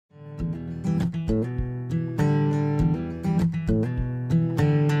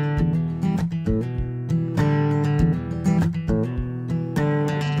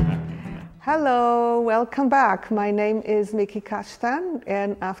welcome back. My name is Miki Kashtan,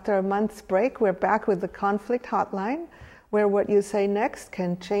 and after a month's break, we're back with the Conflict Hotline, where what you say next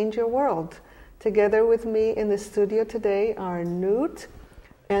can change your world. Together with me in the studio today are Newt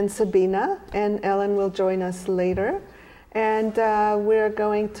and Sabina, and Ellen will join us later. And we're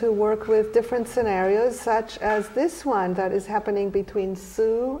going to work with different scenarios, such as this one that is happening between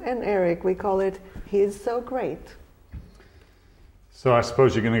Sue and Eric. We call it He's So Great. So I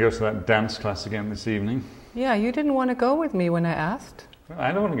suppose you're going to go to that dance class again this evening? Yeah, you didn't want to go with me when I asked. Well,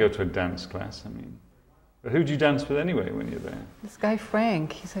 I don't want to go to a dance class. I mean, but who do you dance with anyway when you're there? This guy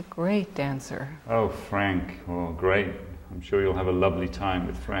Frank, he's a great dancer. Oh, Frank. Oh, great. I'm sure you'll have a lovely time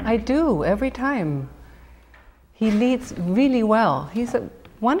with Frank. I do, every time. He leads really well. He's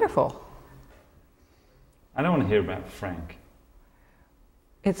wonderful. I don't want to hear about Frank.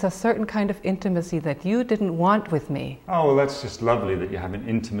 It's a certain kind of intimacy that you didn't want with me. Oh, well, that's just lovely that you have an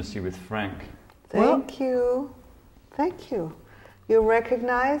intimacy with Frank. Thank you. Thank you. You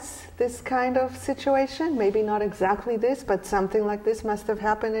recognize this kind of situation? Maybe not exactly this, but something like this must have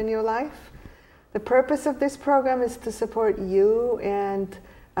happened in your life. The purpose of this program is to support you and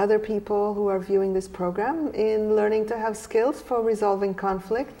other people who are viewing this program in learning to have skills for resolving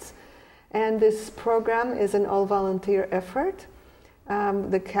conflicts. And this program is an all-volunteer effort.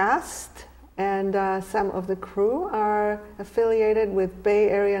 The cast and some of the crew are affiliated with Bay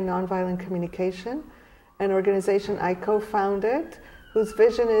Area Nonviolent Communication, an organization I co-founded, whose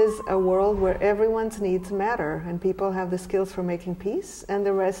vision is a world where everyone's needs matter and people have the skills for making peace. And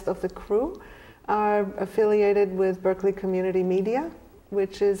the rest of the crew are affiliated with Berkeley Community Media,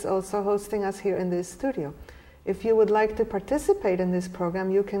 which is also hosting us here in this studio. If you would like to participate in this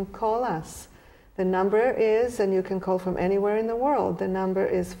program, you can call us. The number is, and you can call from anywhere in the world, the number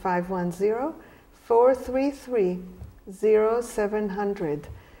is 510-433-0700.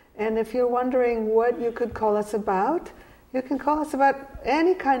 And if you're wondering what you could call us about, you can call us about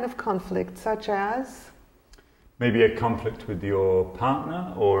any kind of conflict, such as... Maybe a conflict with your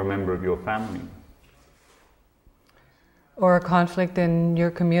partner or a member of your family. Or a conflict in your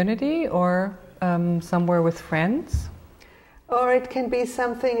community, or somewhere with friends. Or it can be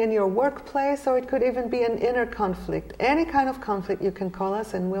something in your workplace, or it could even be an inner conflict. Any kind of conflict, you can call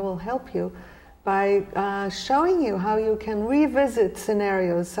us and we will help you by showing you how you can revisit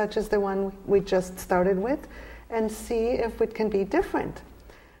scenarios such as the one we just started with and see if it can be different.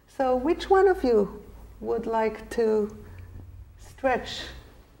 So which one of you would like to stretch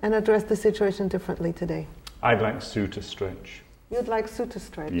and address the situation differently today? I'd like Sue to stretch. You'd like Sue to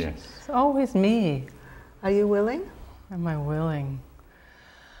stretch? Yes. It's always me. Are you willing? Am I willing?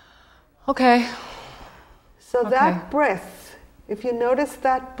 Okay. So that breath, if you notice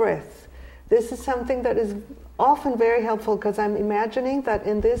that breath, this is something that is often very helpful, because I'm imagining that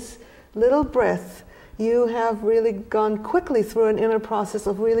in this little breath, you have really gone quickly through an inner process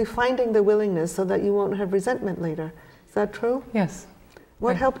of really finding the willingness so that you won't have resentment later. Is that true? Yes.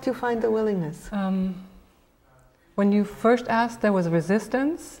 What helped you find the willingness? When you first asked, there was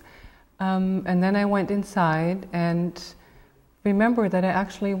resistance. And then I went inside and remembered that I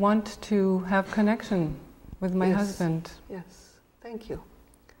actually want to have connection with my husband. Yes, thank you.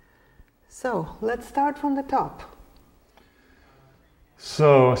 So, let's start from the top.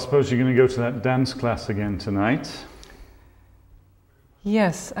 So, I suppose you're going to go to that dance class again tonight?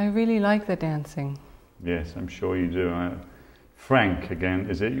 Yes, I really like the dancing. Yes, I'm sure you do. Frank, again,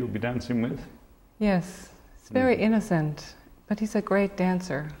 is it you'll be dancing with? Yes, it's very innocent, but he's a great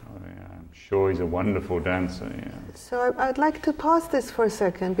dancer. Oh, yeah. I'm sure he's a wonderful dancer, yeah. So I'd like to pause this for a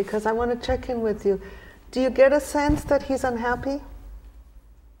second because I want to check in with you. Do you get a sense that he's unhappy?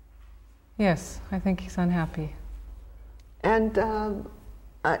 Yes, I think he's unhappy. And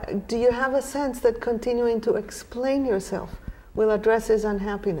do you have a sense that continuing to explain yourself will address his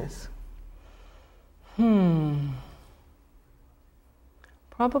unhappiness?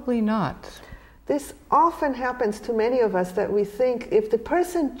 Probably not. This often happens to many of us, that we think if the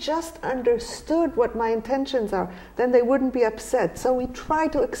person just understood what my intentions are, then they wouldn't be upset. So we try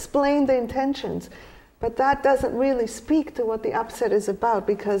to explain the intentions, but that doesn't really speak to what the upset is about,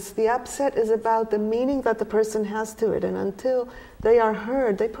 because the upset is about the meaning that the person has to it, and until they are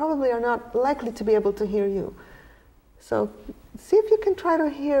heard, they probably are not likely to be able to hear you. So see if you can try to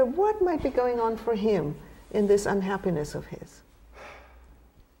hear what might be going on for him in this unhappiness of his.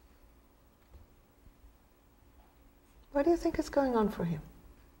 What do you think is going on for him?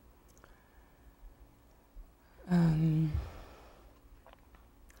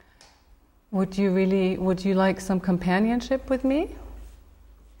 Would you like some companionship with me?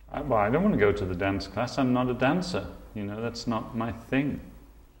 Well, I don't want to go to the dance class. I'm not a dancer. You know, that's not my thing.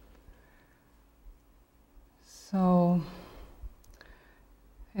 So,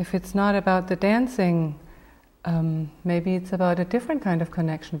 if it's not about the dancing, maybe it's about a different kind of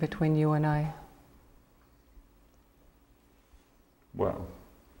connection between you and I. Well,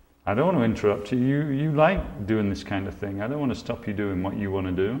 I don't want to interrupt you. You like doing this kind of thing. I don't want to stop you doing what you want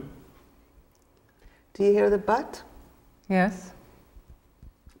to do. Do you hear the but? Yes?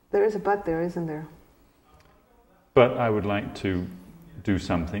 There is a but there, isn't there? But I would like to do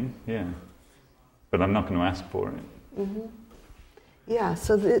something, yeah. But I'm not going to ask for it. Mm-hmm. Yeah,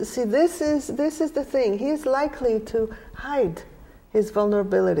 so this is the thing. He is likely to hide his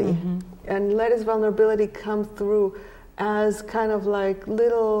vulnerability and let his vulnerability come through as kind of like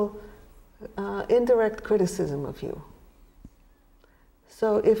little indirect criticism of you.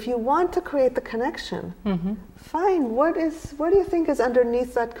 So if you want to create the connection, find what do you think is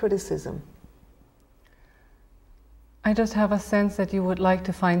underneath that criticism? I just have a sense that you would like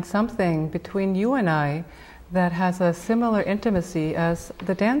to find something between you and I that has a similar intimacy as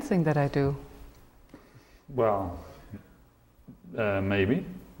the dancing that I do. Well, maybe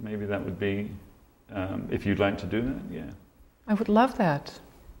that would be, if you'd like to do that, yeah. I would love that.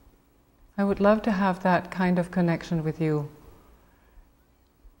 I would love to have that kind of connection with you.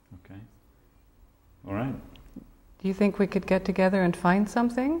 Okay. All right. Do you think we could get together and find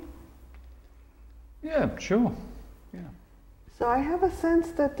something? Yeah, sure. Yeah. So I have a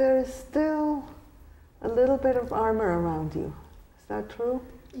sense that there is still a little bit of armor around you. Is that true?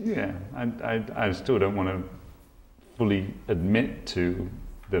 Yeah, I still don't want to fully admit to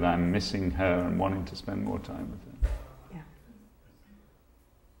that I'm missing her and wanting to spend more time with her. Yeah.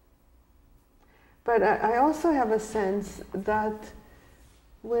 But I also have a sense that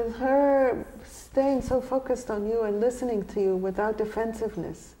with her staying so focused on you and listening to you without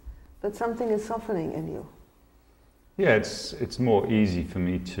defensiveness, that something is softening in you. Yeah, it's more easy for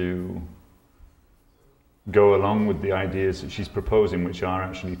me to go along with the ideas that she's proposing, which are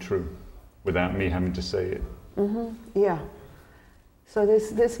actually true, without me having to say it. Yeah. So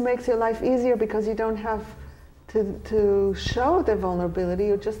this makes your life easier because you don't have to show the vulnerability,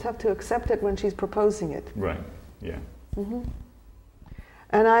 you just have to accept it when she's proposing it. Right, yeah.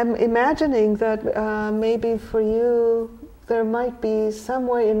 And I'm imagining that maybe for you there might be some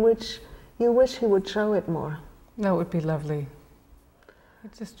way in which you wish he would show it more. That would be lovely.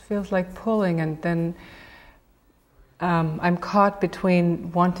 It just feels like pulling, and then I'm caught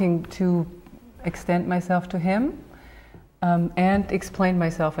between wanting to extend myself to him and explain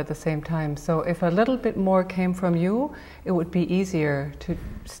myself at the same time. So if a little bit more came from you, it would be easier to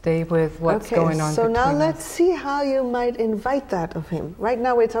stay with what's going on so between now us. let's see how you might invite that of him. Right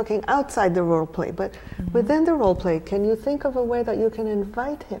now we're talking outside the role play, but within the role play, can you think of a way that you can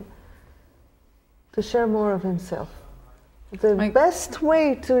invite him to share more of himself? The best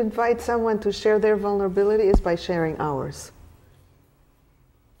way to invite someone to share their vulnerability is by sharing ours.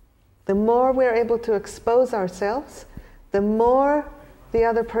 The more we're able to expose ourselves, the more the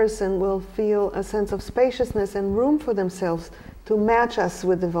other person will feel a sense of spaciousness and room for themselves to match us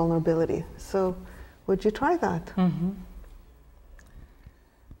with the vulnerability. So, would you try that?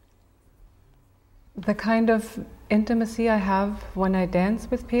 The kind of intimacy I have when I dance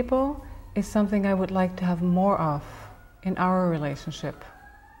with people is something I would like to have more of in our relationship.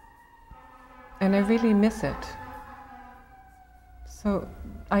 And I really miss it. So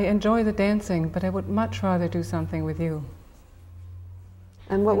I enjoy the dancing, but I would much rather do something with you.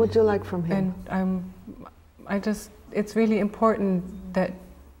 And what would you like from him? And it's really important that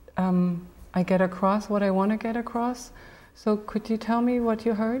I get across what I want to get across. So could you tell me what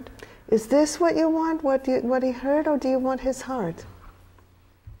you heard? Is this what you want, what he heard, or do you want his heart?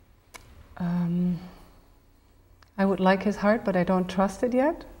 I would like his heart, but I don't trust it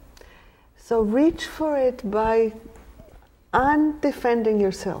yet. So reach for it by undefending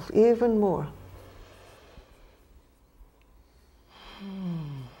yourself even more.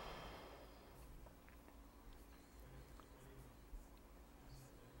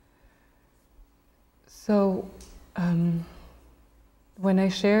 So when I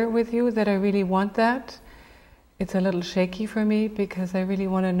share with you that I really want that, it's a little shaky for me because I really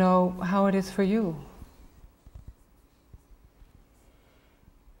want to know how it is for you.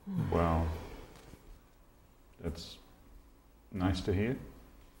 Wow. That's nice to hear.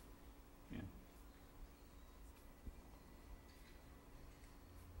 Yeah.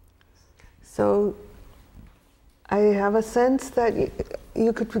 So I have a sense that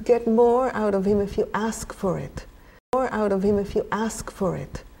you could get more out of him if you ask for it. More out of him if you ask for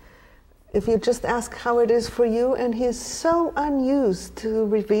it. If you just ask how it is for you, and he is so unused to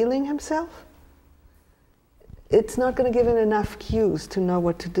revealing himself, it's not going to give him enough cues to know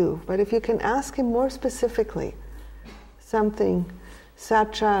what to do. But if you can ask him more specifically, something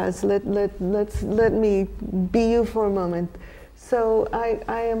such as, let me be you for a moment. So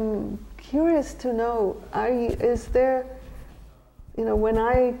I am curious to know, is there, when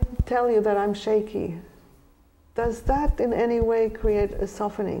I tell you that I'm shaky, does that in any way create a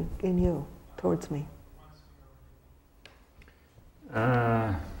softening in you towards me?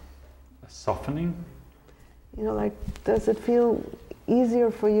 A softening? Does it feel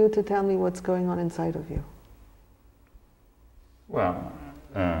easier for you to tell me what's going on inside of you? Well,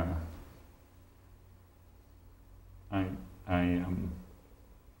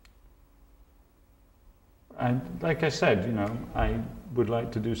 like I said, I would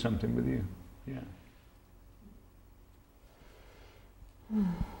like to do something with you. Yeah.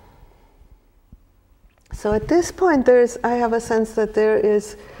 So at this point, I have a sense that there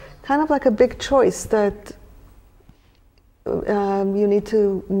is kind of like a big choice that you need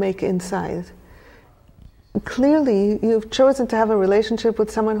to make inside. Clearly, you've chosen to have a relationship with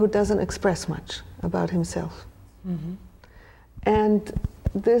someone who doesn't express much about himself. Mm-hmm. And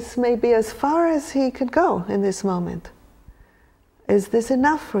this may be as far as he could go in this moment. Is this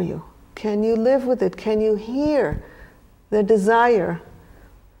enough for you? Can you live with it? Can you hear the desire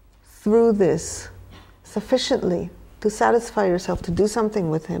through this sufficiently to satisfy yourself to do something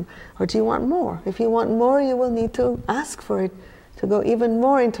with him? Or do you want more? If you want more, you will need to ask for it to go even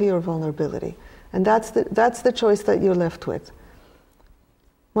more into your vulnerability. And that's the choice that you're left with.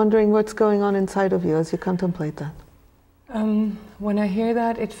 Wondering what's going on inside of you as you contemplate that. When I hear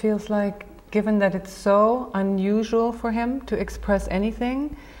that, it feels like, given that it's so unusual for him to express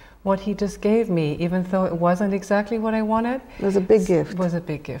anything, what he just gave me, even though it wasn't exactly what I wanted, it was a big gift. It was a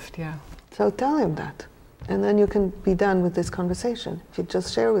big gift, yeah. So tell him that. And then you can be done with this conversation. If you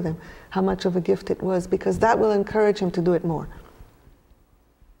just share with him how much of a gift it was, because that will encourage him to do it more.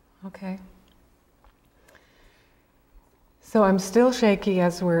 Okay. So I'm still shaky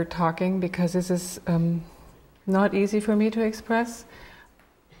as we're talking, because this is not easy for me to express.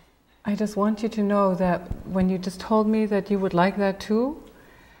 I just want you to know that when you just told me that you would like that too,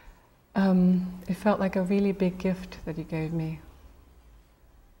 it felt like a really big gift that you gave me.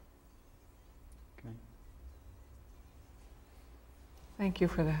 Okay. Thank you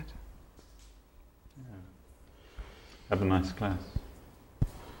for that. Yeah. Have a nice class.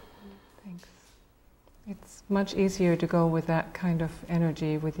 Thanks. It's much easier to go with that kind of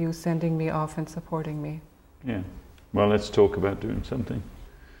energy, with you sending me off and supporting me. Yeah. Well, let's talk about doing something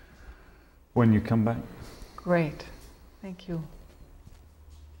when you come back. Great. Thank you.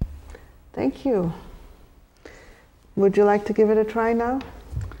 Thank you. Would you like to give it a try now?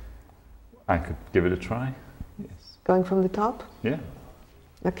 I could give it a try. Yes. Going from the top? Yeah.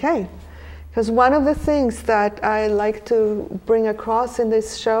 Okay. Because one of the things that I like to bring across in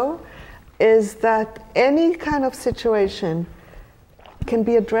this show is that any kind of situation can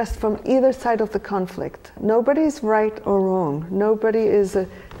be addressed from either side of the conflict. Nobody's right or wrong. Nobody is a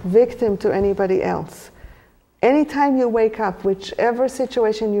victim to anybody else. Anytime you wake up, whichever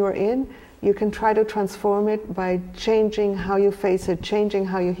situation you're in, you can try to transform it by changing how you face it, changing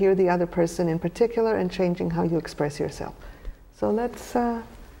how you hear the other person in particular, and changing how you express yourself. So let's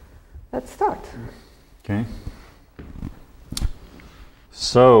start. Okay.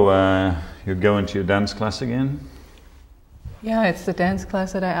 So, you're going to your dance class again? Yeah, it's the dance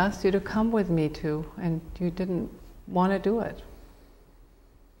class that I asked you to come with me to, and you didn't want to do it.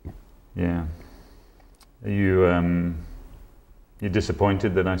 Yeah. Are you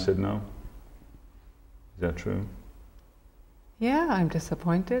disappointed that I said no? Is that true? Yeah, I'm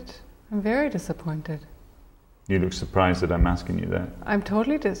disappointed. I'm very disappointed. You look surprised that I'm asking you that. I'm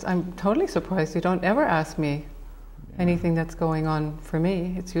totally surprised. You don't ever ask me anything that's going on for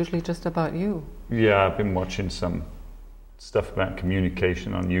me. It's usually just about you. Yeah, I've been watching some stuff about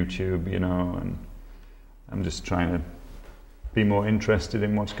communication on YouTube, and I'm just trying to be more interested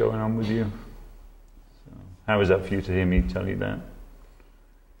in what's going on with you. So, how is that for you to hear me tell you that?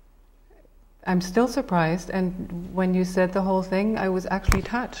 I'm still surprised, and when you said the whole thing, I was actually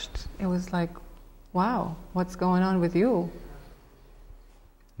touched. It was like, wow, what's going on with you?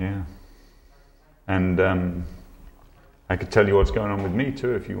 Yeah. And I could tell you what's going on with me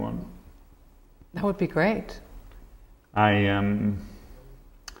too, if you want. That would be great. I'm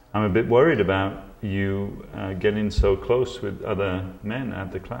a bit worried about you getting so close with other men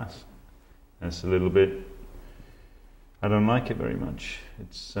at the class. It's a little bit, I don't like it very much.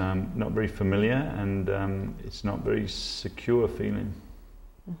 It's not very familiar, and it's not very secure feeling.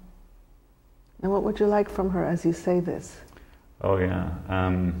 And what would you like from her as you say this? Oh yeah.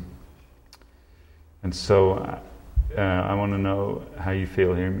 And so I want to know how you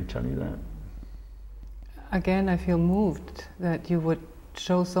feel hearing me tell you that. again, I feel moved that you would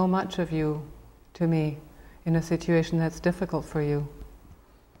show so much of you to me in a situation that's difficult for you.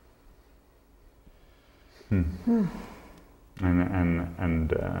 And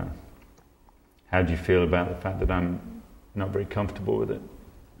how do you feel about the fact that I'm not very comfortable with it?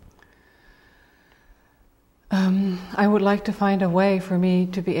 I would like to find a way for me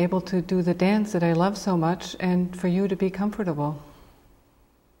to be able to do the dance that I love so much and for you to be comfortable.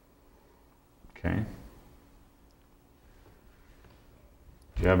 Okay.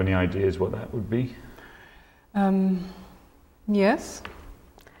 Do you have any ideas what that would be? Yes.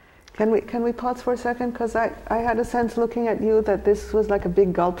 Can we pause for a second? Because I had a sense looking at you that this was like a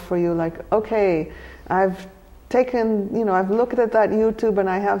big gulp for you. Like, okay, I've looked at that YouTube and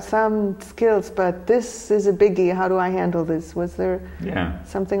I have some skills, but this is a biggie. How do I handle this? Was there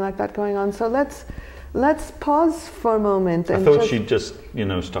something like that going on? So let's pause for a moment. I thought she'd just,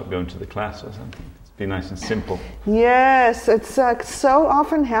 stop going to the class or something. It'd be nice and simple. Yes, it's so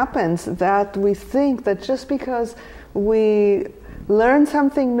often happens that we think that just because we learn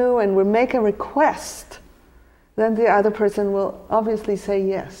something new and we make a request, then the other person will obviously say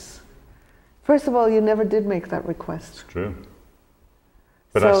yes. First of all, you never did make that request. It's true.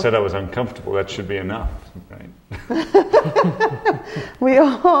 But I said I was uncomfortable. That should be enough, right? We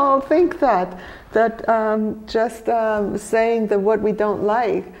all think that just saying that what we don't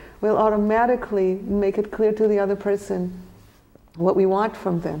like will automatically make it clear to the other person what we want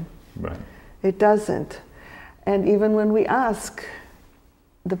from them. Right. It doesn't. And even when we ask,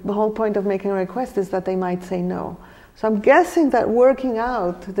 the whole point of making a request is that they might say no. So I'm guessing that working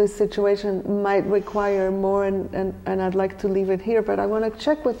out this situation might require more, and I'd like to leave it here, but I want to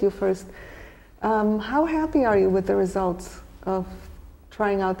check with you first. How happy are you with the results of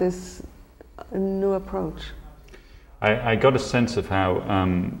trying out this new approach? I got a sense of how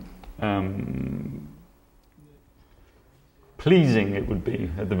pleasing it would be,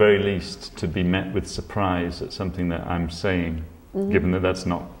 at the very least, to be met with surprise at something that I'm saying, given that that's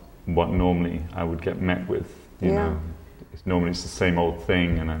not what normally I would get met with. You know, normally it's the same old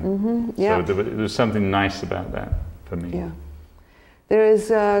thing, and so there was something nice about that for me. Yeah, there is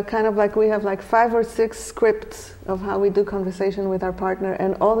kind of like we have like 5 or 6 scripts of how we do conversation with our partner,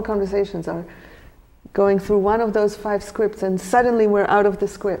 and all the conversations are going through one of those 5 scripts, and suddenly we're out of the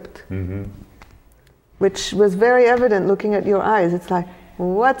script, which was very evident looking at your eyes. It's like,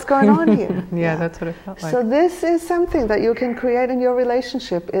 what's going on here? Yeah, that's what it felt like. So this is something that you can create in your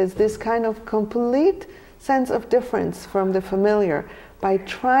relationship, is this kind of complete sense of difference from the familiar by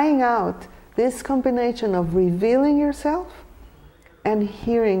trying out this combination of revealing yourself and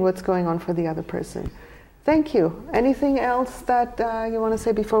hearing what's going on for the other person. Thank you. Anything else that you want to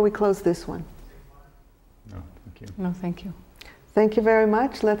say before we close this one? No, thank you. No, thank you. Thank you very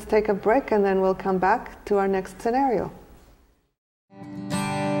much. Let's take a break and then we'll come back to our next scenario.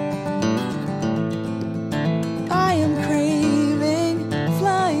 I am craving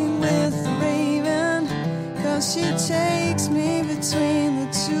flying with the raven, 'cause she takes me between the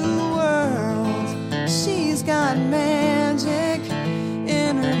 2 worlds. She's got magic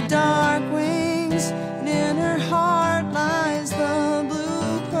in her dark wings, and in her heart lies the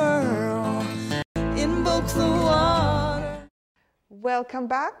blue pearl. Invoke the water. Welcome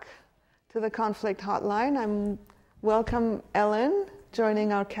back to the Conflict Hotline. Welcome Ellen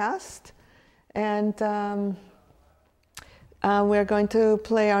joining our cast, and we're going to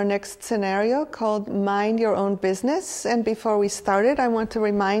play our next scenario called Mind Your Own Business. And before we start it, I want to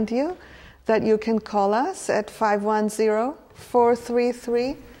remind you that you can call us at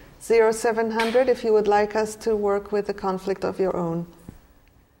 510-433-0700 if you would like us to work with a conflict of your own.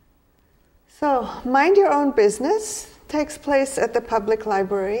 So, Mind Your Own Business takes place at the public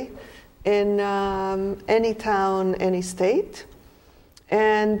library in any town, any state.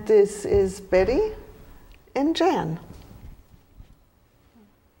 And this is Betty and Jan.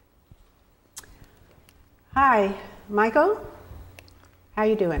 Hi, Michael. How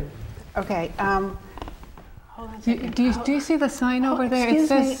you doing? Okay. Hold on a second. Do you see the sign over there? Excuse It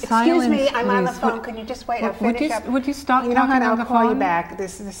says me. silence, Excuse me. I'm on the please. phone. Can you just wait? I'll finish up. Would you stop You know talking what? on I'll the call you phone? back.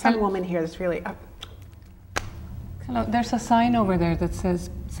 There's some woman here that's really. Hello, there's a sign over there that says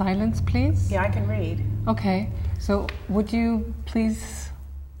silence, please. Yeah, I can read. Okay, so would you please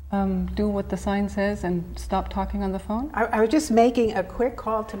do what the sign says and stop talking on the phone? I was just making a quick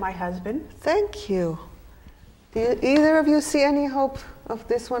call to my husband. Thank you. Do either of you see any hope of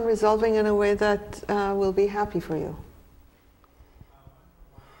this one resolving in a way that will be happy for you?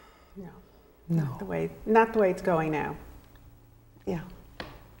 No. No. Not the way it's going now. Yeah.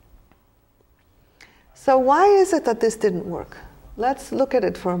 So why is it that this didn't work? Let's look at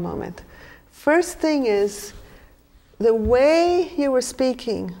it for a moment. First thing is, the way you were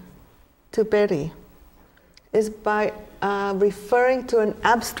speaking to Betty is by referring to an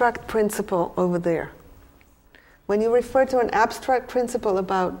abstract principle over there. When you refer to an abstract principle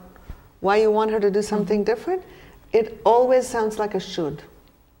about why you want her to do something different, it always sounds like a should.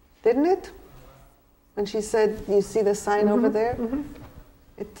 Didn't it? When she said, you see the sign over there?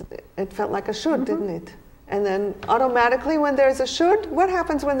 It felt like a should, didn't it? And then automatically when there's a should, what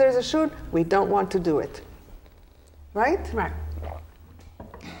happens when there's a should? We don't want to do it. Right? Right.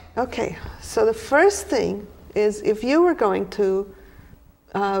 Okay, so the first thing is, if you were going to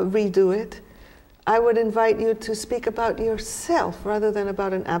redo it, I would invite you to speak about yourself rather than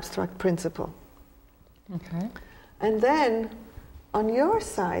about an abstract principle. Okay. And then, on your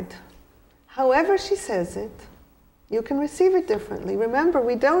side, however she says it, you can receive it differently. Remember,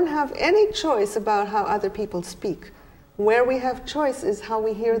 we don't have any choice about how other people speak. Where we have choice is how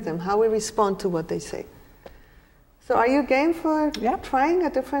we hear them, how we respond to what they say. So are you game for trying a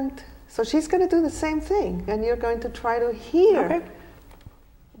different... So she's going to do the same thing, and you're going to try to hear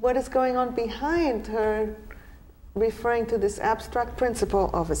what is going on behind her referring to this abstract principle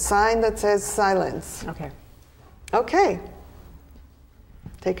of a sign that says silence. Okay. Okay.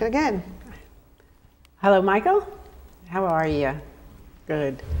 Take it again. Hello, Michael. How are you?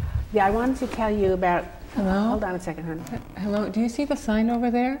 Good. Yeah, I wanted to tell you about... Hello? Hold on a second, honey. Hello, do you see the sign over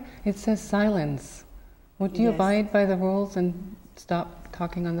there? It says silence. Would you abide by the rules and stop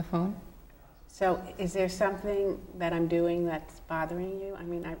talking on the phone? So is there something that I'm doing that's bothering you? I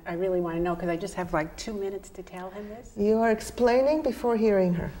mean, I really want to know, because I just have like 2 minutes to tell him this. You are explaining before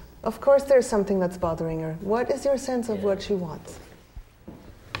hearing her. Of course there's something that's bothering her. What is your sense of what she wants?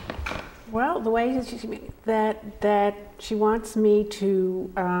 Well, the way that she wants me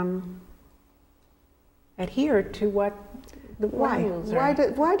to adhere to what the rules are.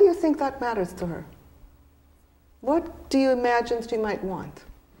 Why do you think that matters to her? What do you imagine she might want?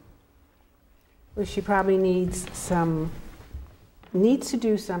 Well, she probably needs to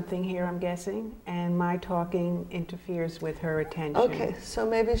do something here, I'm guessing, and my talking interferes with her attention. Okay, so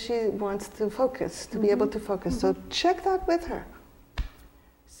maybe she wants to focus, to be able to focus. So check that with her.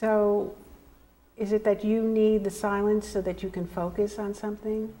 So is it that you need the silence so that you can focus on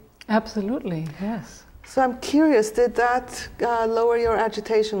something? Absolutely, yes. So I'm curious, did that lower your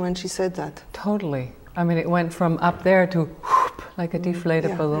agitation when she said that? Totally. I mean, it went from up there to whoop, like a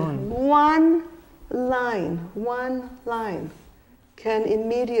deflated balloon. One line can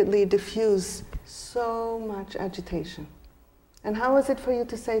immediately diffuse so much agitation. And how was it for you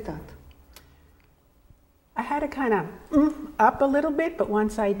to say that? I had to kind of up a little bit, but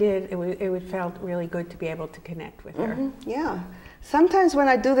once I did, it felt really good to be able to connect with her. Yeah. Sometimes when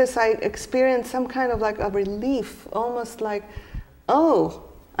I do this, I experience some kind of like a relief, almost like, oh,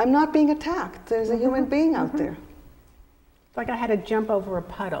 I'm not being attacked. There's a human being out there. It's like I had to jump over a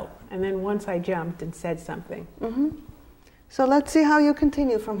puddle, and then once I jumped and said something. So let's see how you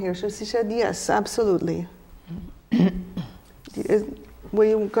continue from here. So she said, yes, absolutely. Were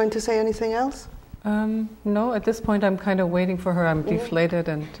you going to say anything else? No, at this point I'm kind of waiting for her. I'm deflated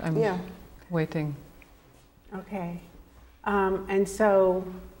and I'm waiting. Okay. And so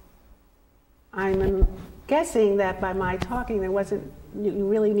I'm guessing that by my talking, you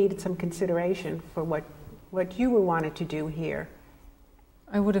really needed some consideration for what you wanted to do here.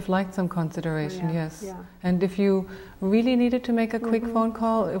 I would have liked some consideration, yes. Yeah. And if you really needed to make a quick phone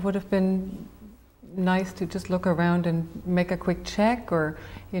call, it would have been nice to just look around and make a quick check or,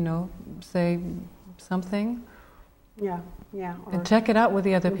 say something. Yeah. And check it out with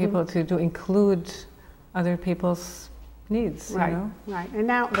the other people to include other people's needs, Right. And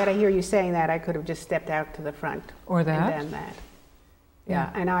now that I hear you saying that, I could have just stepped out to the front. Or that. And done that.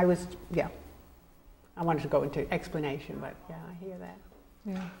 Yeah. And I I wanted to go into explanation, but I hear that.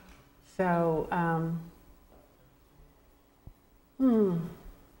 Yeah. So,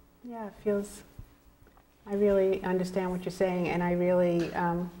 it feels, I really understand what you're saying, and I really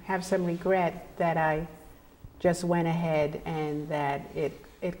have some regret that I just went ahead and that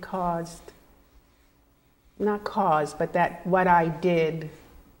it caused, not caused, but that what I did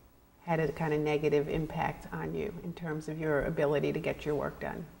had a kind of negative impact on you in terms of your ability to get your work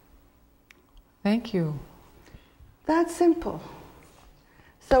done. Thank you. That's simple.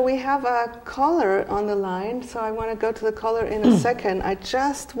 So we have a caller on the line, so I want to go to the caller in a second. I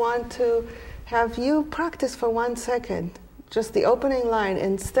just want to have you practice for 1 second, just the opening line,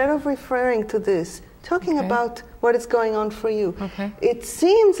 instead of referring to this, talking about what is going on for you. Okay. It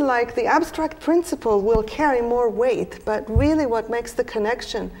seems like the abstract principle will carry more weight, but really what makes the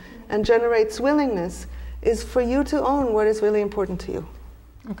connection and generates willingness is for you to own what is really important to you.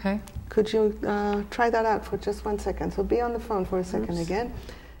 Okay. Could you try that out for just 1 second? So be on the phone for a second again.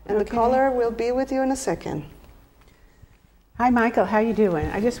 And the Okay. caller will be with you in a second. Hi, Michael. How you doing?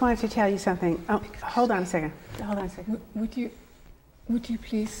 I just wanted to tell you something. Oh, hold on a second. Hold on a second. Would you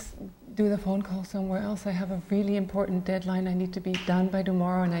please do the phone call somewhere else? I have a really important deadline. I need to be done by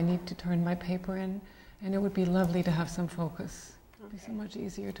tomorrow, and I need to turn my paper in. And it would be lovely to have some focus. It would be so much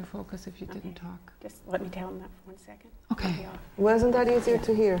easier to focus if you didn't talk. Just let me tell him that for 1 second. Okay. Wasn't that easier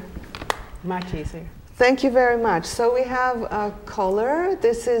to hear? Much easier. Thank you very much. So we have a caller.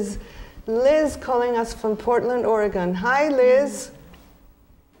 This is Liz calling us from Portland, Oregon. Hi, Liz.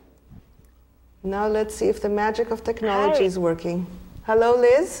 Now let's see if the magic of technology Hi. is working. Hello,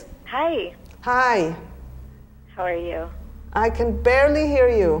 Liz. Hi, Hi. how are you? I can barely hear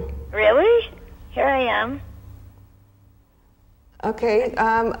you. Really? Here I am. Okay.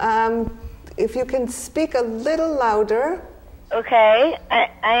 If you can speak a little louder. Okay, I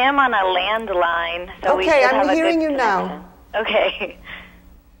am on a landline, so we Okay, should I'm have a hearing good you now. connection. Okay.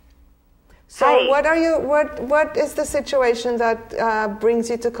 So Hi. what is the situation that brings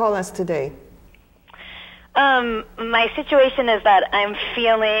you to call us today? My situation is that I'm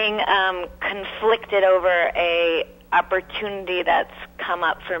feeling conflicted over a opportunity that's come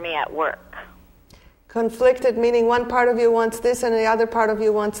up for me at work. Conflicted, meaning one part of you wants this and the other part of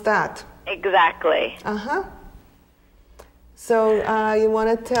you wants that. Exactly. Uh-huh. So you want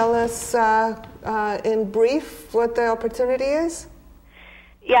to tell us in brief what the opportunity is?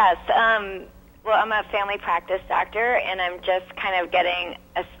 Yes. Well, I'm a family practice doctor, and I'm just kind of getting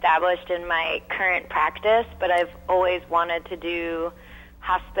established in my current practice, but I've always wanted to do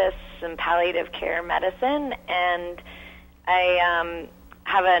hospice and palliative care medicine, and I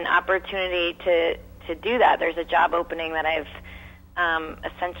have an opportunity to do that. There's a job opening that I've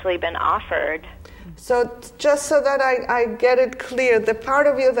essentially been offered. So just so that I get it clear, the part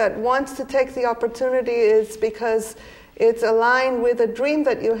of you that wants to take the opportunity is because it's aligned with a dream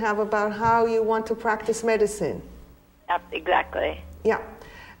that you have about how you want to practice medicine. Yep, exactly. Yeah.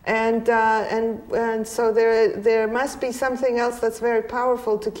 And so there must be something else that's very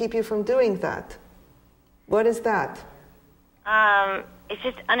powerful to keep you from doing that. What is that? It's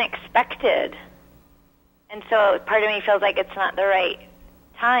just unexpected. And so part of me feels like it's not the right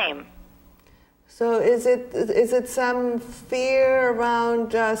time. So is it some fear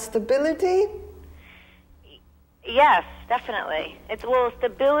around stability? Yes, definitely. It's, well,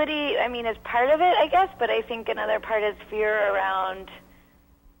 stability, I mean, is part of it, I guess, but I think another part is fear around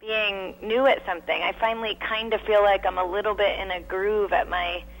being new at something. I finally kind of feel like I'm a little bit in a groove at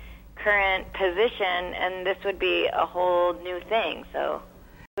my current position, and this would be a whole new thing. So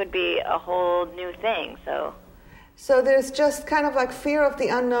there's just kind of like fear of the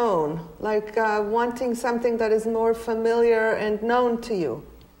unknown, like wanting something that is more familiar and known to you.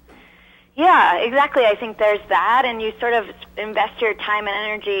 Yeah, exactly. I think there's that, and you sort of invest your time and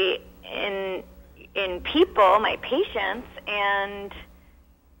energy in people, my patients, and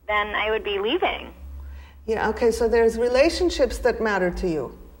then I would be leaving. Yeah, okay, so there's relationships that matter to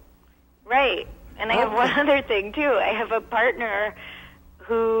you. Right. And I have one other thing, too. I have a partner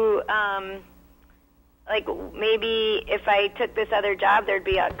who, like, maybe if I took this other job, there'd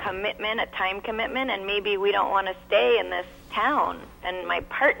be a commitment, a time commitment, and maybe we don't want to stay in this town. And my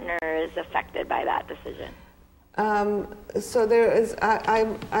partner is affected by that decision. So there is,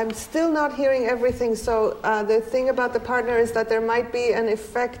 I'm still not hearing everything. So the thing about the partner is that there might be an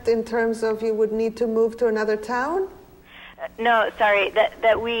effect in terms of you would need to move to another town? No, sorry,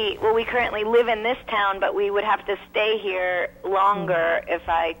 that we currently live in this town, but we would have to stay here longer if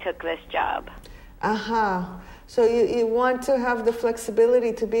I took this job. Aha. So you want to have the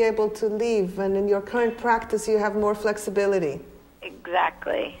flexibility to be able to leave, and in your current practice you have more flexibility.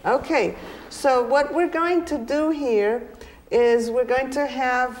 Exactly. Okay, so what we're going to do here is we're going to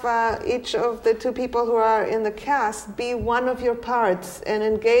have each of the two people who are in the cast be one of your parts and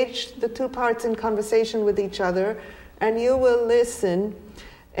engage the two parts in conversation with each other, and you will listen.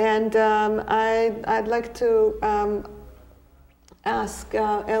 And I'd like to ask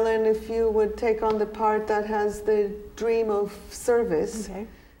Ellen if you would take on the part that has the dream of service. Okay.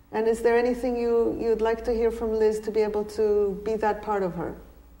 And is there anything you'd like to hear from Liz to be able to be that part of her?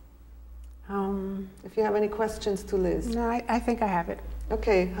 If you have any questions to Liz. No, I think I have it.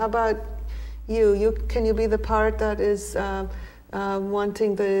 Okay, how about you? Can you be the part that is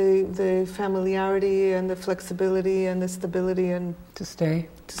wanting the familiarity and the flexibility and the stability and To stay.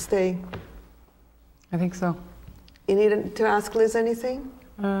 to stay? I think so. You need to ask Liz anything?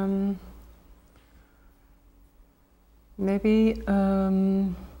 Maybe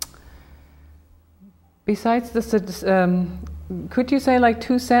besides could you say like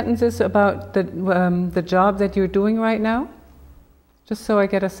 2 sentences about the job that you're doing right now? Just so I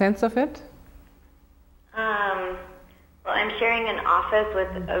get a sense of it. Well, I'm sharing an office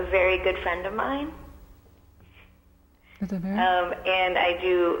with a very good friend of mine. Is it very? And I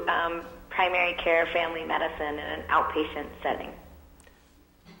do primary care family medicine in an outpatient setting.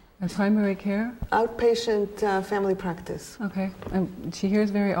 And primary care? Outpatient family practice. Okay. And she hears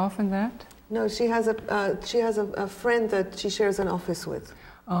very often that? No, she has a friend that she shares an office with.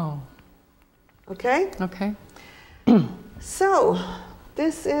 Oh. Okay? Okay. So,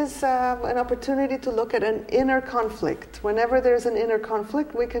 this is an opportunity to look at an inner conflict. Whenever there's an inner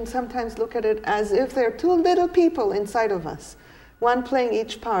conflict, we can sometimes look at it as if there are 2 little people inside of us, one playing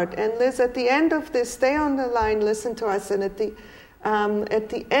each part. And Liz, at the end of this, stay on the line, listen to us, and at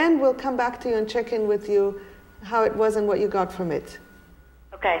the end, we'll come back to you and check in with you how it was and what you got from it.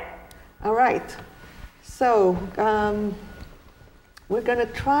 Okay. All right. So, we're going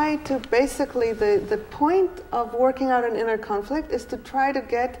to try to basically, the point of working out an inner conflict is to try to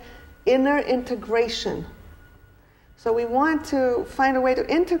get inner integration. So we want to find a way to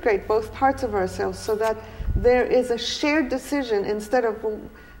integrate both parts of ourselves so that there is a shared decision instead of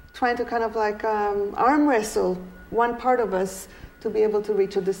trying to kind of like arm wrestle one part of us to be able to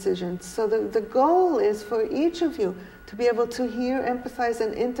reach a decision. So the goal is for each of you to be able to hear, empathize,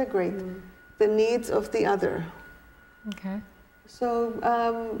 and integrate the needs of the other. Okay. So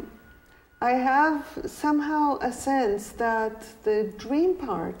I have somehow a sense that the dream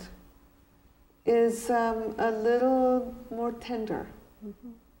part is a little more tender.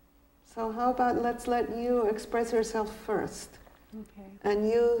 So how about let's let you express yourself first. Okay. And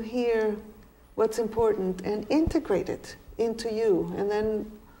you hear what's important and integrate it into you. And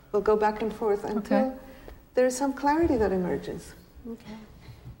then we'll go back and forth until there's some clarity that emerges. Okay.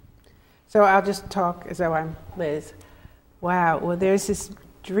 So I'll just talk as though I'm Liz. Wow. Well, there's this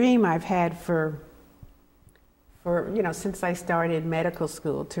dream I've had for since I started medical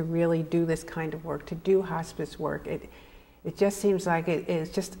school to really do this kind of work, to do hospice work. It just seems like it is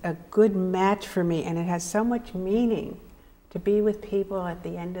just a good match for me, and it has so much meaning to be with people at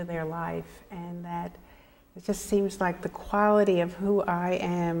the end of their life, and that it just seems like the quality of who I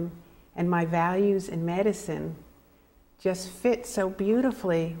am and my values in medicine just fit so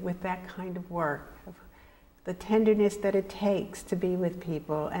beautifully with that kind of work. The tenderness that it takes to be with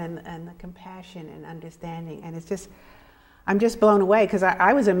people, and the compassion and understanding. And it's just, I'm just blown away, because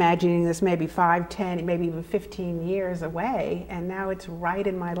I was imagining this maybe 5, 10, maybe even 15 years away, and now it's right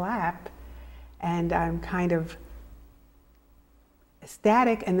in my lap, and I'm kind of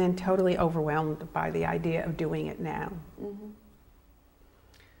ecstatic and then totally overwhelmed by the idea of doing it now. Mm-hmm.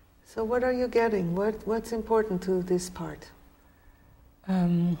 So what are you getting? What's important to this part?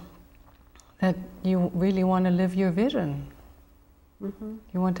 That you really want to live your vision. Mm-hmm.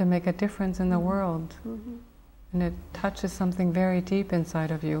 You want to make a difference in the world. Mm-hmm. And it touches something very deep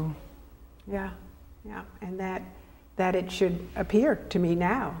inside of you. Yeah, and that it should appear to me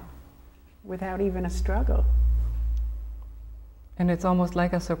now, without even a struggle. And it's almost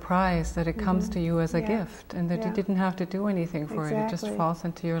like a surprise that it comes to you as a gift, and that you didn't have to do anything for it. It just falls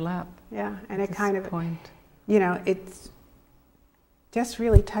into your lap. Yeah, and it kind of, point. It's just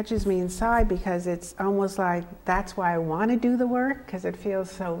really touches me inside, because it's almost like that's why I want to do the work, because it feels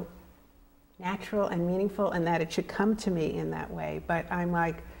so natural and meaningful, and that it should come to me in that way. But I'm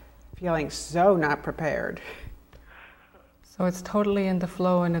like feeling so not prepared. So it's totally in the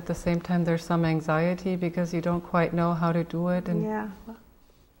flow, and at the same time there's some anxiety because you don't quite know how to do it. And yeah.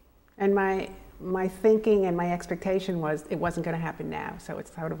 And my thinking and my expectation was it wasn't going to happen now. So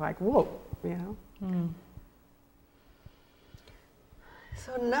it's sort of like, whoa,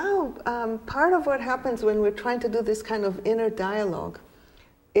 So now, part of what happens when we're trying to do this kind of inner dialogue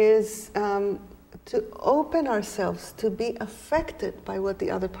is to open ourselves to be affected by what the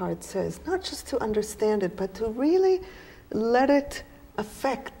other part says. Not just to understand it, but to really let it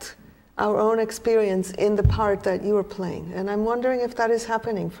affect our own experience in the part that you are playing. And I'm wondering if that is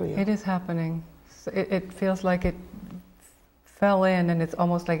happening for you. It is happening. So it feels like it fell in, and it's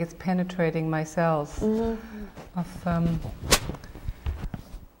almost like it's penetrating my cells of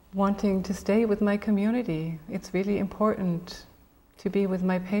wanting to stay with my community. It's really important to be with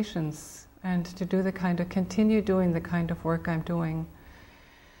my patients and to do continue doing the kind of work I'm doing.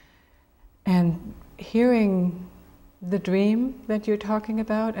 And hearing the dream that you're talking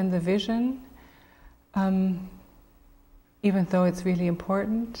about and the vision, even though it's really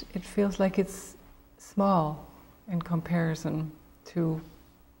important, it feels like it's small in comparison to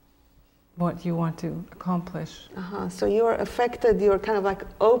what you want to accomplish. So you're affected, you're kind of like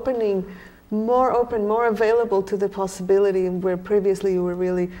opening more open, more available to the possibility, where previously you were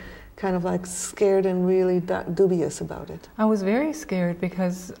really kind of like scared and really dubious about it? I was very scared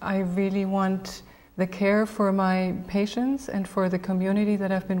because I really want the care for my patients and for the community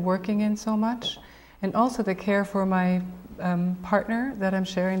that I've been working in so much, and also the care for my partner that I'm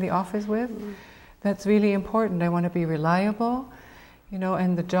sharing the office with. That's really important. I want to be reliable, you know,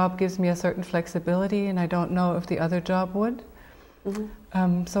 and the job gives me a certain flexibility, and I don't know if the other job would.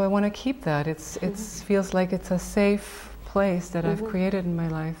 So I want to keep that. It feels like it's a safe place that I've created in my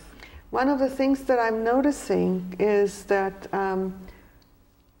life. One of the things that I'm noticing is that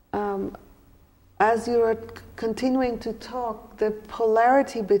as you are continuing to talk, the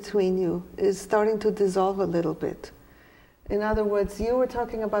polarity between you is starting to dissolve a little bit. In other words, you were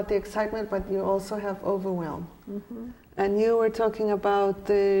talking about the excitement, but you also have overwhelm. And you were talking about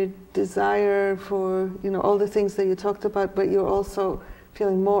the desire for, you know, all the things that you talked about, but you're also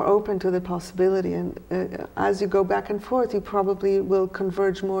feeling more open to the possibility. And as you go back and forth, you probably will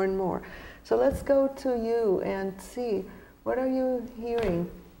converge more and more. So let's go to you and see, what are you hearing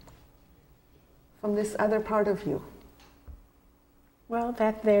from this other part of you? Well,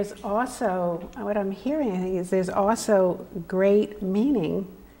 that there's also, what I'm hearing is there's also great meaning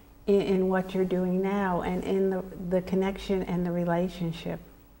in what you're doing now and in the connection and the relationship.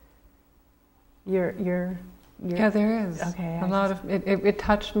 You're yeah, there is. Okay. A lot of it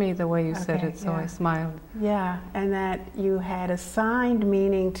touched me the way you said it, so I smiled. Yeah, and that you had assigned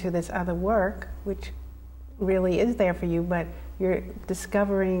meaning to this other work, which really is there for you, but you're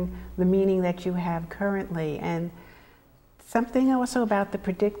discovering the meaning that you have currently, and something also about the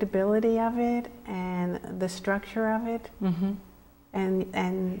predictability of it and the structure of it,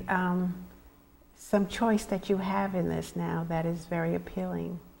 and some choice that you have in this now that is very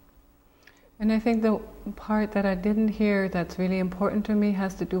appealing. And I think the part that I didn't hear that's really important to me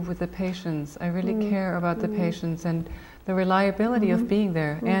has to do with the patients. I really care about the patients and the reliability of being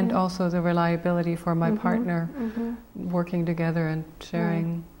there, and also the reliability for my partner, working together and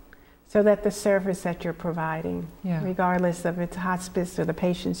sharing. Right. So that the service that you're providing, regardless of its hospice or the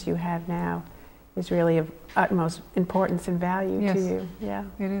patients you have now, is really of utmost importance and value to you. Yeah,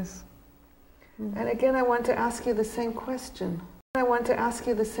 it is. And again, I want to ask you the same question. How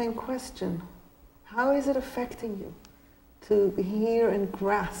is it affecting you to hear and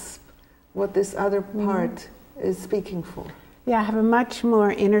grasp what this other part is speaking for? Yeah, I have a much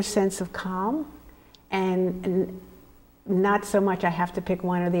more inner sense of calm, and not so much I have to pick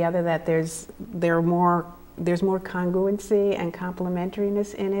one or the other, that there's more congruency and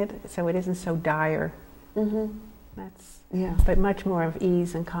complementariness in it, so it isn't so dire. But much more of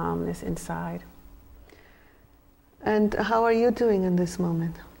ease and calmness inside. And how are you doing in this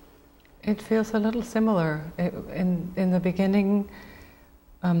moment? It feels a little similar. In the beginning,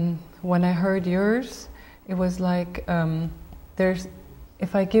 when I heard yours, it was like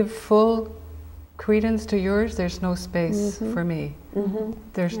if I give full credence to yours, there's no space for me.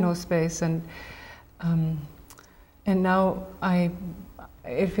 There's no space, and now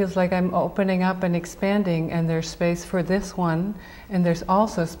it feels like I'm opening up and expanding, and there's space for this one, and there's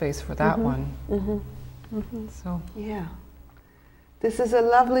also space for that one. So yeah, this is a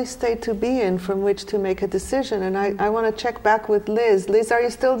lovely state to be in from which to make a decision. And I want to check back with Liz. Liz, are you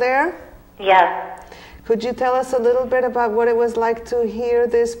still there? Yes. Could you tell us a little bit about what it was like to hear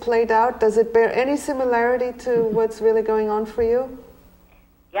this played out? Does it bear any similarity to what's really going on for you?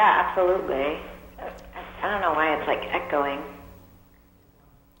 Yeah, absolutely. I don't know why it's like echoing.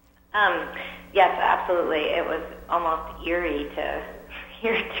 Yes, absolutely. It was almost eerie to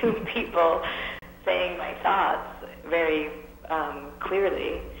hear two people saying my thoughts very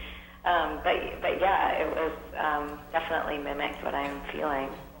clearly. But yeah, it was definitely mimicked what I'm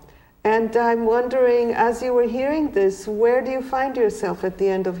feeling. And I'm wondering, as you were hearing this, where do you find yourself at the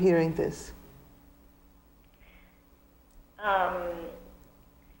end of hearing this? I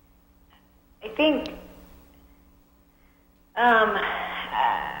think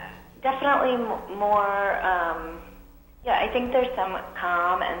definitely more, I think there's some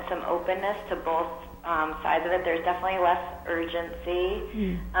calm and some openness to both sides of it. There's definitely less urgency.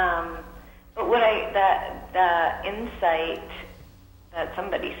 But what the insight that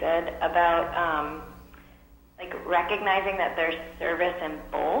somebody said about like recognizing that there's service in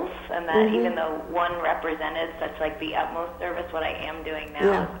both, and that even though one represented such like the utmost service, what I am doing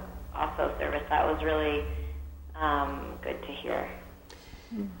now is also service. That was really good to hear.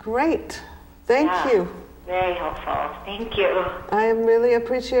 Great. Thank you. Very helpful. Thank you. I am really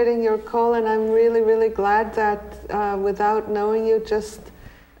appreciating your call, and I'm really, really glad that without knowing you, just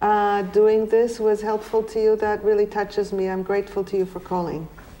doing this was helpful to you. That really touches me. I'm grateful to you for calling.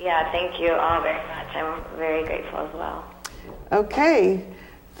 Yeah, thank you all very much. I'm very grateful as well. Okay,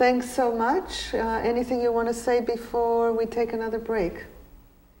 thanks so much. Anything you want to say before we take another break?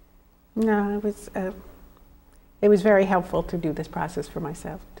 No, it was very helpful to do this process for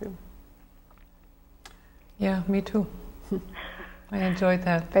myself too. Yeah, me too. I enjoyed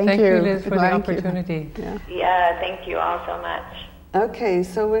that. Thank you. Liz, for the Thank you. opportunity. Yeah, thank you all so much. Okay,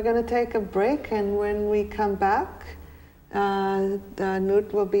 so we're going to take a break, and when we come back,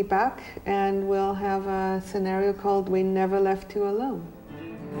 Knut will be back, and we'll have a scenario called "We Never Left You Alone."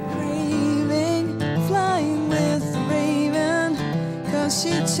 Craving, flying with the raven, 'cause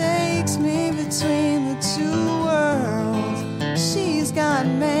she takes me between the two worlds. She's got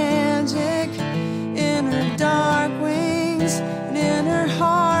magic in her dark wings, and in her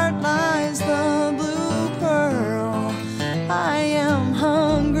heart lies the blue pearl. I am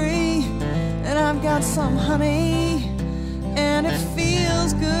hungry, and I've got some honey, and it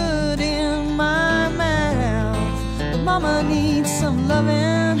feels good in my mouth. But Mama needs some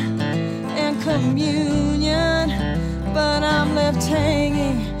loving and communion, but I'm left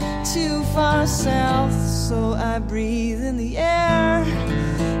hanging too far south. So I breathe in the air,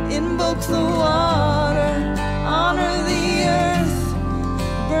 invoke the water, honor the earth,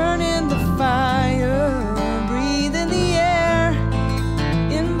 burn in the fire. Breathe in the air,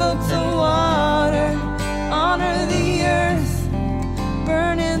 invoke the water, honor the earth,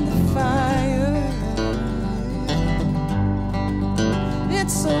 burn in the fire.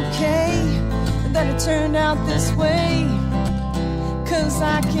 It's okay that it turned out this way, 'cause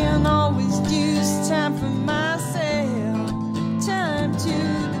I can always use time for myself, time to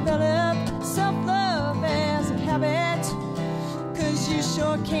develop self-love as a habit, 'cause you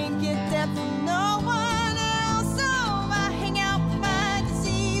sure can't get that from no one else. So I hang out my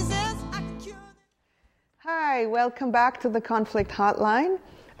diseases, I can cure them. Hi, welcome back to the Conflict Hotline.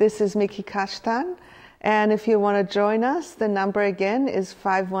 This is Miki Kashtan, and if you want to join us, the number again is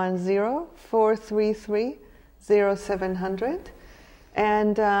 510-433-0700.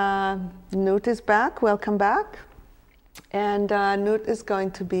 And Knut is back. Welcome back. And Knut is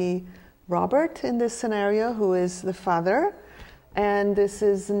going to be Robert in this scenario, who is the father. And this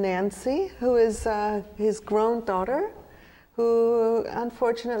is Nancy, who is his grown daughter, who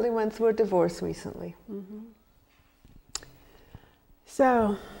unfortunately went through a divorce recently. Mm-hmm.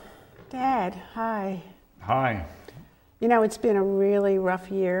 So, Dad, hi. Hi. You know, it's been a really rough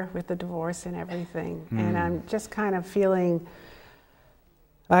year with the divorce and everything, and I'm just kind of feeling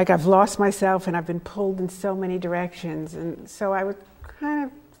like I've lost myself and I've been pulled in so many directions. And so I was kind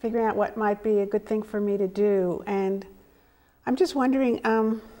of figuring out what might be a good thing for me to do. And I'm just wondering,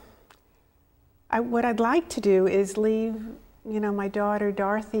 what I'd like to do is leave, my daughter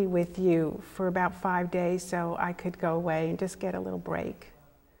Dorothy with you for about 5 days so I could go away and just get a little break.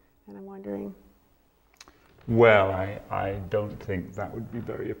 And I'm wondering. Well, I don't think that would be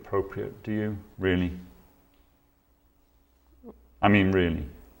very appropriate. Do you? Really? I mean, really?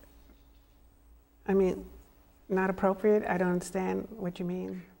 I mean, not appropriate? I don't understand what you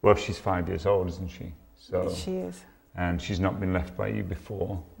mean. Well, she's 5 years old, isn't she? So. She is. And she's not been left by you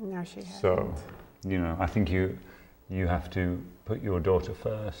before. No, she hasn't. So, I think you have to put your daughter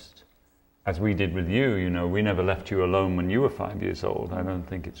first. As we did with you, we never left you alone when you were 5 years old. I don't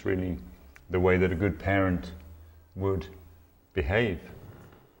think it's really the way that a good parent would behave.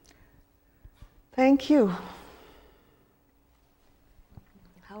 Thank you.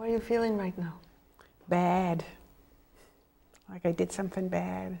 How are you feeling right now? Bad. Like I did something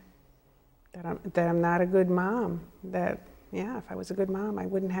bad. That I'm not a good mom. That, if I was a good mom, I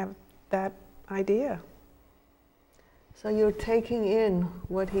wouldn't have that idea. So you're taking in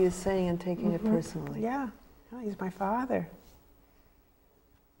what he is saying and taking it personally. Yeah. Oh, he's my father.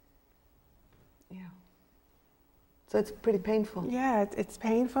 Yeah. So it's pretty painful. Yeah, it's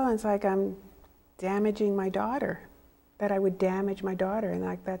painful. It's like I'm damaging my daughter. That I would damage my daughter, and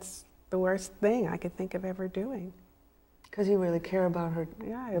that's the worst thing I could think of ever doing. Because you really care about her.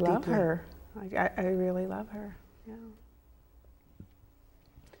 Yeah, I love her. I really love her. Yeah.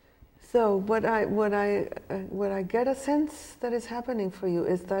 So what I get a sense that is happening for you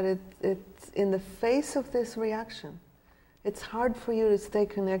is that it's in the face of this reaction, it's hard for you to stay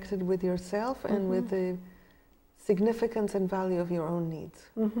connected with yourself and with the significance and value of your own needs.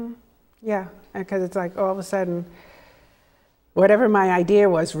 Mm-hmm. Yeah, because it's like all of a sudden, whatever my idea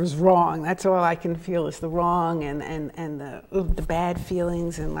was wrong. That's all I can feel is the wrong and the bad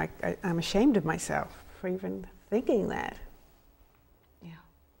feelings, and like I'm ashamed of myself for even thinking that. Yeah.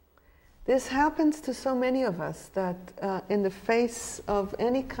 This happens to so many of us that in the face of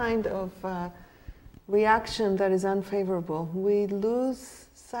any kind of reaction that is unfavorable, we lose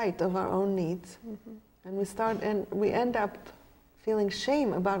sight of our own needs, and we end up feeling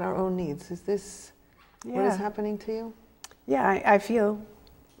shame about our own needs. Is this what is happening to you? Yeah,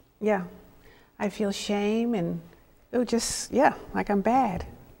 I feel shame and like I'm bad,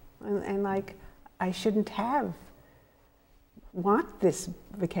 and like I shouldn't want this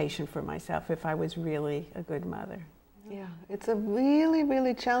vacation for myself if I was really a good mother. Yeah, it's a really,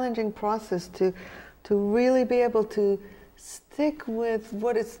 really challenging process to really be able to stick with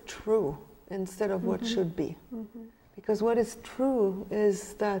what is true instead of what should be. Because what is true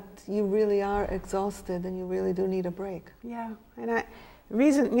is that you really are exhausted and you really do need a break. Yeah, and the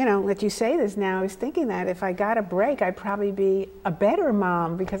reason, that you say this now, I was thinking that if I got a break, I'd probably be a better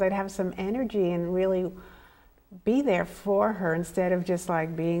mom because I'd have some energy and really be there for her instead of just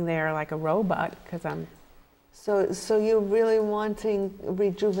like being there like a robot because I'm... So you're really wanting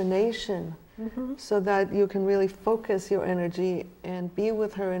rejuvenation so that you can really focus your energy and be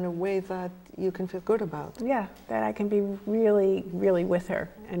with her in a way that you can feel good about. Yeah, that I can be really, really with her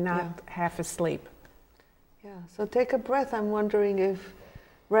and not half asleep. Yeah, so take a breath. I'm wondering if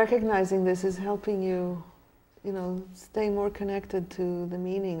recognizing this is helping you, stay more connected to the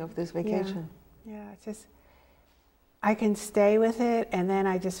meaning of this vacation. Yeah, it's just, I can stay with it and then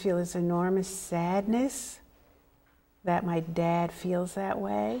I just feel this enormous sadness that my dad feels that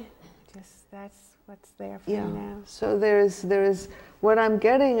way. That's what's there for me now. So there is what I'm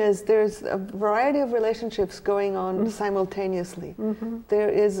getting is there's a variety of relationships going on simultaneously. There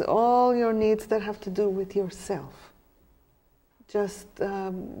is all your needs that have to do with yourself. Just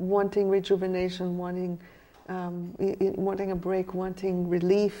wanting rejuvenation, wanting a break, wanting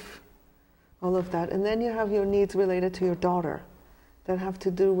relief, all of that. And then you have your needs related to your daughter that have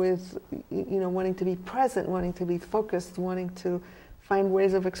to do with, wanting to be present, wanting to be focused, wanting to find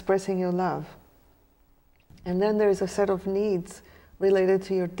ways of expressing your love. And then there's a set of needs related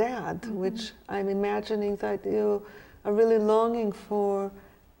to your dad, which I'm imagining that you are really longing for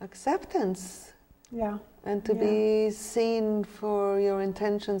acceptance. Yeah. And to be seen for your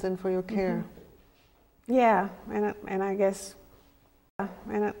intentions and for your care. Yeah, and I guess, I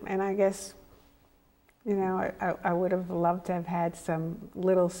would have loved to have had some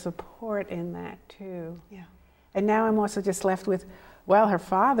little support in that too. Yeah. And now I'm also just left with, well, her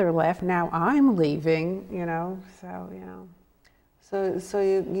father left, now I'm leaving, So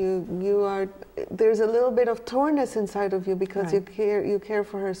you are, there's a little bit of tornness inside of you because you care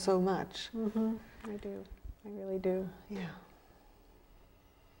for her so much. I do. I really do. Yeah.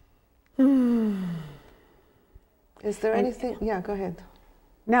 Is there anything? Yeah, go ahead.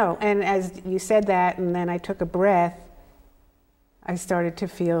 No, and as you said that, and then I took a breath, I started to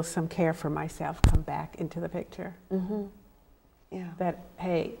feel some care for myself come back into the picture. Yeah. That,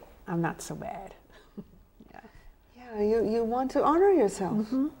 hey, I'm not so bad. You want to honor yourself.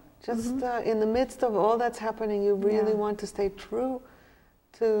 Just in the midst of all that's happening, you really want to stay true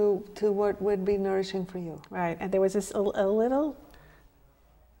to what would be nourishing for you. Right, and there was this a little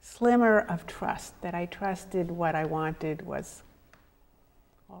slimmer of trust, that I trusted what I wanted was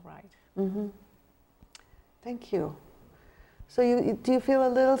all right. Thank you. So do you feel a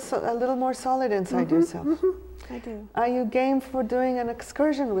little more solid inside yourself? I do. Are you game for doing an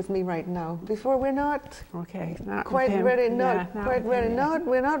excursion with me right now? Before we're not quite ready.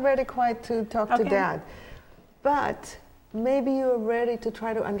 We're not ready quite to talk to Dad. But maybe you're ready to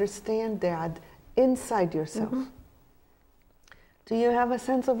try to understand Dad inside yourself. Do you have a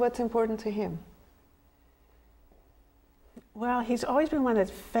sense of what's important to him? Well, he's always been one that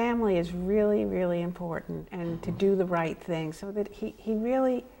family is really, really important, and to do the right thing. So that he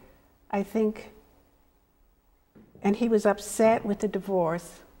really, I think, and he was upset with the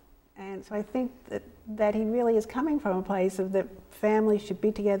divorce. And so I think that he really is coming from a place of that families should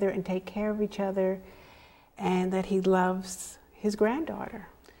be together and take care of each other, and that he loves his granddaughter.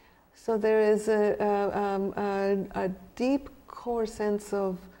 So there is a deep core sense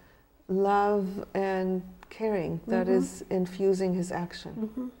of love and caring that is infusing his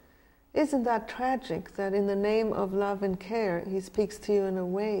action. Isn't that tragic that in the name of love and care, he speaks to you in a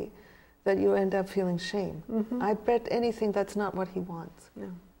way that you end up feeling shame? I bet anything that's not what he wants. No.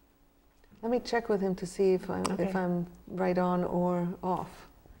 Let me check with him to see if I'm right on or off.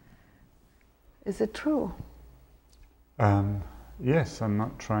 Is it true? Yes, I'm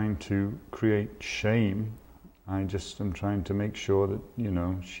not trying to create shame. I just am trying to make sure that,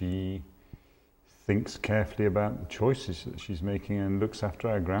 she thinks carefully about the choices that she's making and looks after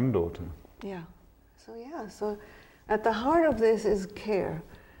our granddaughter. Yeah. So at the heart of this is care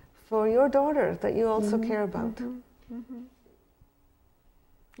for your daughter that you also care about.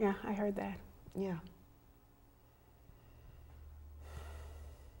 Yeah, I heard that. Yeah.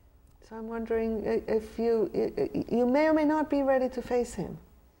 So I'm wondering if you may or may not be ready to face him.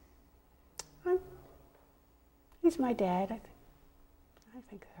 He's my dad. I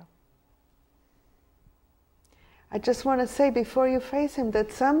think so. I just want to say before you face him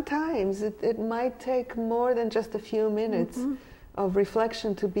that sometimes it might take more than just a few minutes of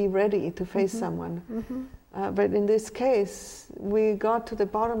reflection to be ready to face someone. But in this case, we got to the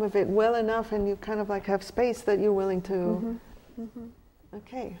bottom of it well enough, and you kind of like have space that you're willing to.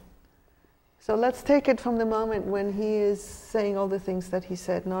 Okay. So let's take it from the moment when he is saying all the things that he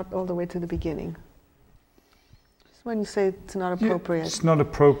said, not all the way to the beginning. Just when you say it's not appropriate. Yeah, it's not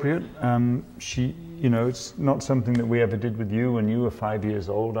appropriate. It's not something that we ever did with you when you were 5 years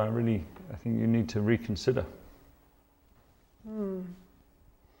old. I think you need to reconsider.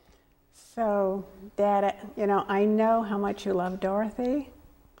 So, Dad, I know how much you love Dorothy,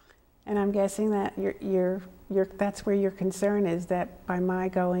 and I'm guessing that that's where your concern is, that by my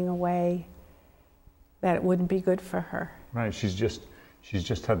going away, that it wouldn't be good for her. Right. She's just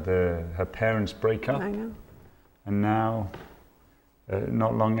had her parents break up. I know. And now,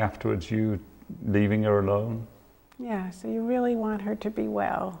 not long afterwards, you leaving her alone. Yeah. So you really want her to be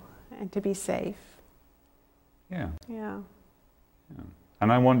well and to be safe. Yeah. Yeah.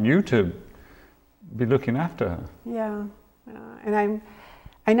 And I want you to be looking after her. Yeah. And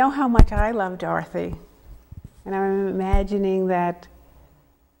I know how much I love Dorothy, and I'm imagining that.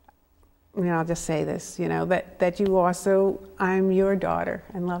 I'll just say this, that you also, I'm your daughter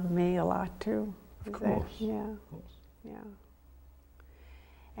and love me a lot too. Of course. Yeah. Of course. Yeah.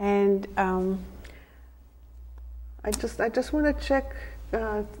 And I just want to check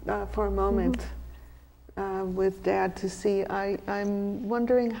for a moment with Dad to see. I'm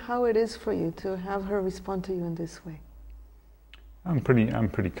wondering how it is for you to have her respond to you in this way. I'm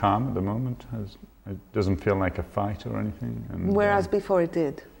pretty calm at the moment. It doesn't feel like a fight or anything. And, whereas before it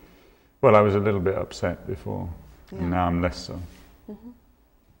did. Well, I was a little bit upset before, and now I'm less so.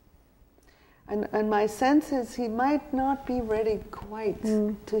 And my sense is he might not be ready quite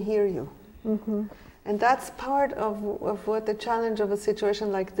to hear you. And that's part of what the challenge of a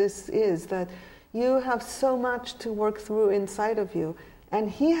situation like this is, that you have so much to work through inside of you, and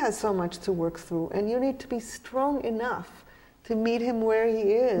he has so much to work through, and you need to be strong enough to meet him where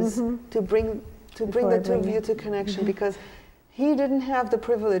he is, to bring the two of you to connection, because he didn't have the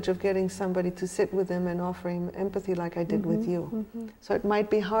privilege of getting somebody to sit with him and offer him empathy like I did with you. So it might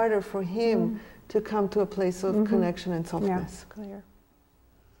be harder for him to come to a place of connection and softness. Yeah, clear.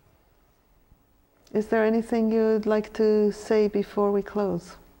 Is there anything you'd like to say before we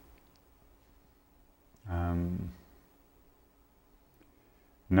close?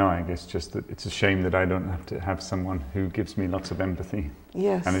 No, I guess just that it's a shame that I don't have to have someone who gives me lots of empathy.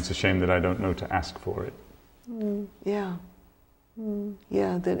 Yes. And it's a shame that I don't know to ask for it. Yeah.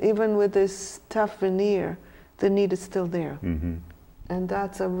 Yeah, that even with this tough veneer, the need is still there. And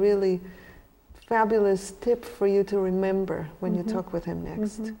that's a really fabulous tip for you to remember when you talk with him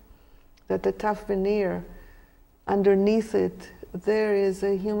next. That the tough veneer, underneath it, there is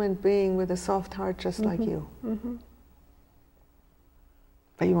a human being with a soft heart just like you.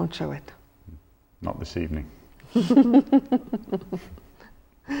 But you won't show it. Not this evening.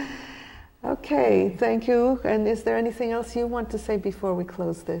 Okay, thank you. And is there anything else you want to say before we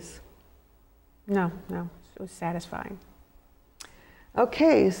close this? No, it was satisfying.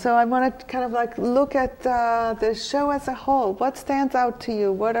 Okay, so I want to kind of like look at the show as a whole. What stands out to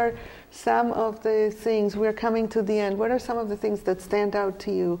you? What are some of the things, we're coming to the end, what are some of the things that stand out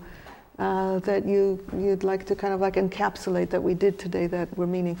to you that you'd like to kind of like encapsulate that we did today that were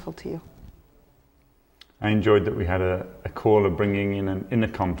meaningful to you? I enjoyed that we had a call of bringing in an inner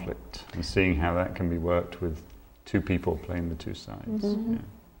conflict and seeing how that can be worked with two people playing the two sides.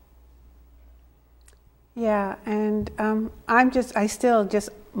 Yeah, and I still just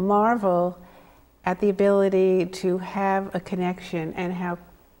marvel at the ability to have a connection and how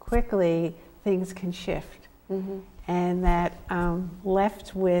quickly things can shift. And that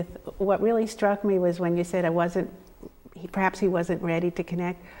left with, what really struck me was when you said perhaps he wasn't ready to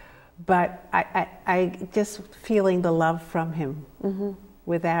connect, but I just feeling the love from him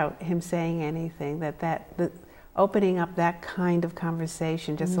without him saying anything, the opening up that kind of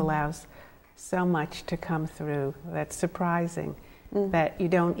conversation just allows so much to come through. That's surprising, that you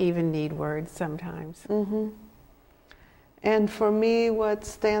don't even need words sometimes. And for me, what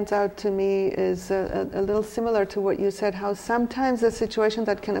stands out to me is a little similar to what you said, how sometimes a situation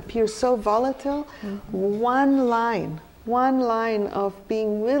that can appear so volatile, one line of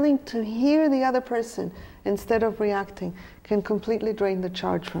being willing to hear the other person instead of reacting can completely drain the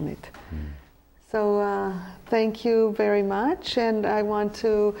charge from it. So thank you very much, and I want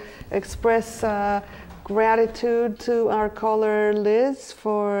to express gratitude to our caller Liz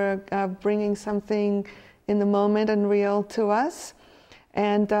for bringing something in the moment and real to us.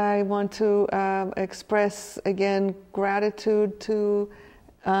 And I want to express again gratitude to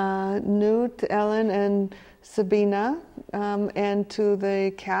Newt, Ellen, and Sabina, and to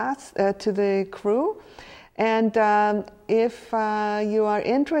the cast, to the crew. And if you are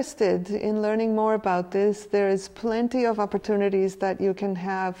interested in learning more about this, there is plenty of opportunities that you can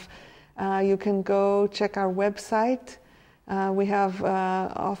have. You can go check our website. We have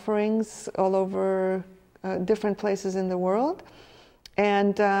offerings all over different places in the world.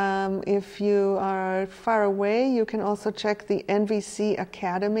 And if you are far away, you can also check the NVC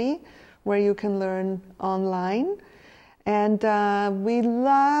Academy, where you can learn online. And we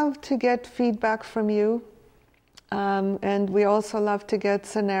love to get feedback from you. And we also love to get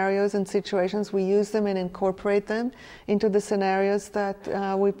scenarios and situations. We use them and incorporate them into the scenarios that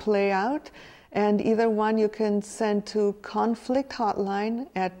we play out. And either one you can send to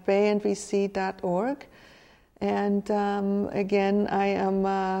conflicthotline@baynvc.org. And again, I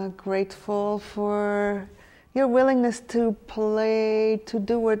am grateful for your willingness to play, to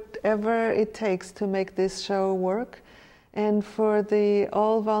do whatever it takes to make this show work, and for the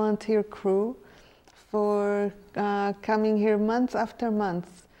all-volunteer crew for coming here month after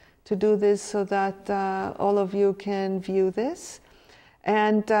month to do this so that all of you can view this.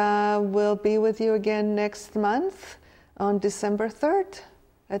 And we'll be with you again next month on December 3rd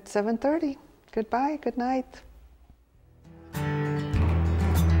at 7:30. Goodbye, good night.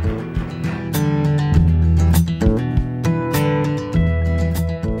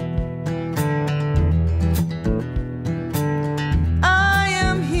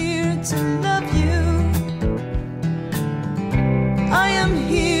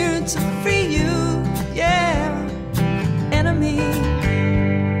 To free you, yeah. Enemy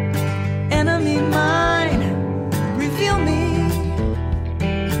mine, reveal me,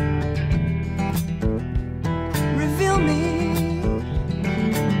 reveal me.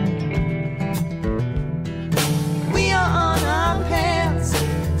 We are on our paths,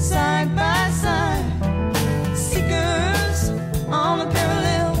 side by side, seekers on a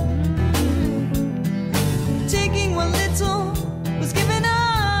parallel, taking what little was given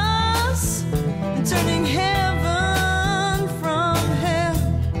us, turning heaven from hell.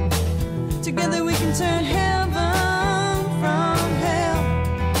 Together we can turn heaven